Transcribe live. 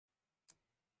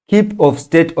Heap of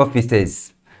state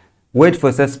officers wait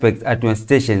for suspects at one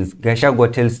stations,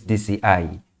 Gachagua tells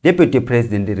DCI. Deputy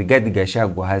President Rigathi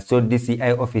Gachagua has told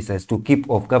DCI officers to keep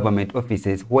off government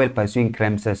offices while pursuing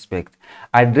crime suspects.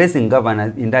 Addressing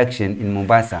governor's induction in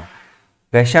Mombasa,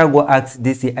 Gachagua asked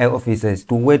DCI officers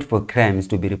to wait for crimes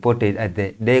to be reported at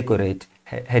the Directorate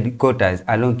headquarters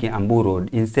along Kiambu Road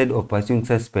instead of pursuing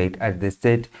suspects at the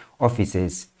state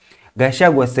offices.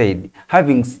 Gachagua said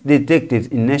having detectives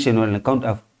in national and county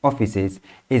offices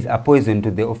is a poison to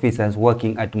the officers'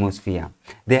 working atmosphere.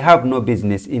 They have no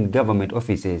business in government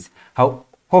offices.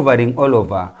 Hovering all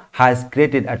over has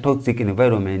created a toxic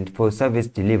environment for service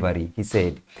delivery, he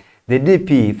said. The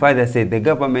DP further said the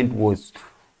government was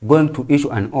going to issue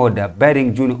an order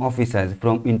barring junior officers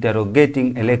from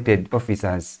interrogating elected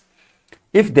officers.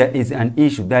 If there is an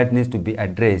issue that needs to be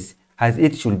addressed, as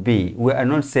it should be, we are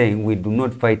not saying we do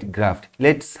not fight graft.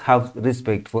 Let's have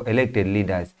respect for elected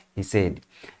leaders, he said.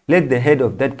 Let the head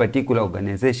of that particular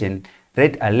organization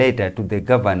write a letter to the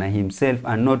governor himself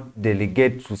and not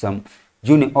delegate to some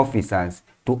junior officers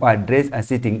to address a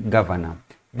sitting governor.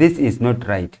 This is not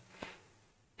right.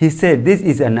 He said this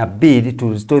is an bid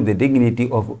to restore the dignity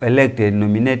of elected,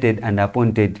 nominated, and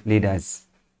appointed leaders.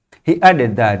 He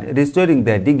added that restoring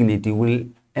their dignity will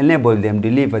enable them to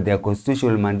deliver their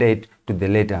constitutional mandate to the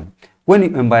letter. When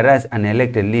you embarrass an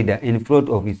elected leader in front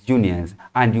of his juniors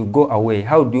and you go away,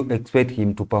 how do you expect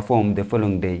him to perform the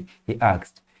following day? He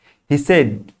asked. He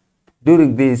said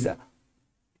during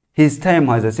his time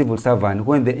as a civil servant,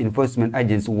 when the enforcement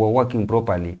agents were working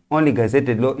properly, only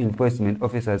gazetted law enforcement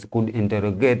officers could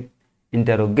interrogate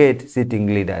sitting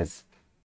leaders.